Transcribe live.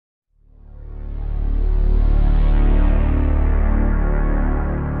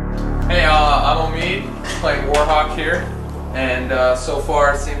playing Warhawk here, and so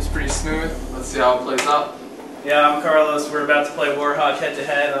far it seems pretty smooth. Let's see how it plays out. Yeah, I'm Carlos. We're about to play Warhawk head to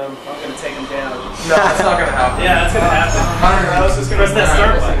head. I'm going to take him down. No, that's not going to happen. Yeah, that's going to happen. I don't know. Press that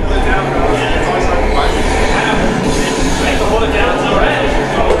start button. Put it down. Yeah, it's always like a button. I have to hold it down until red.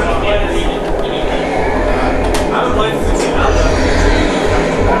 I haven't played since you out though.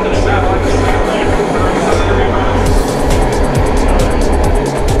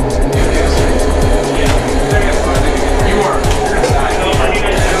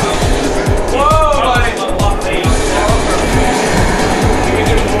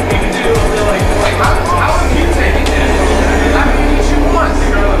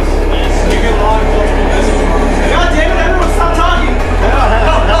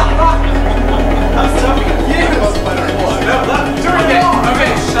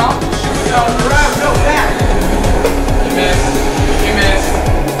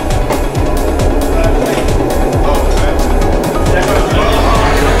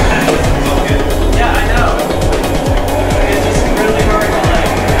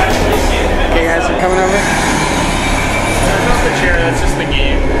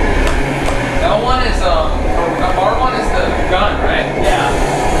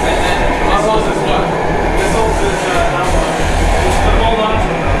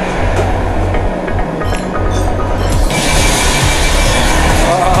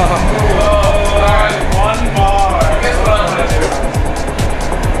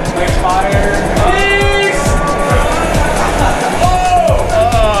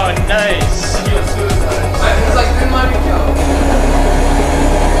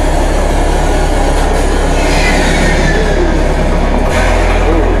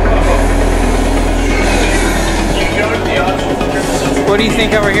 What do you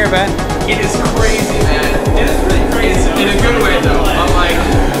think over here, Ben? It is crazy, man. It is really crazy. In a good way, though. I'm like,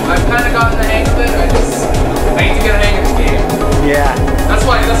 I've kind of gotten the hang of it. I need to get a hang of this game. Yeah. That's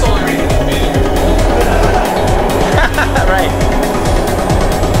the only reason it's made it. Right.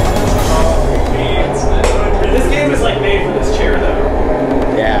 This game is like made for this chair,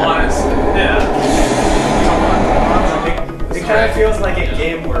 though. Yeah. Honestly. Yeah. It kind of feels like a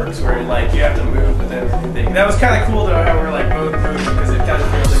game works where like you have to move with everything. That was kind of cool though how we're like both moving because it kind of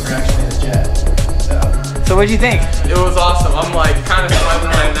feels like we're actually in a jet. So what'd you think? It was awesome. I'm like kind of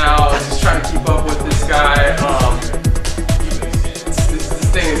smiling right now. I was just trying to keep up with this guy.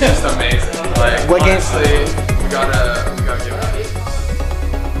 This thing is just amazing. Like what honestly, we gotta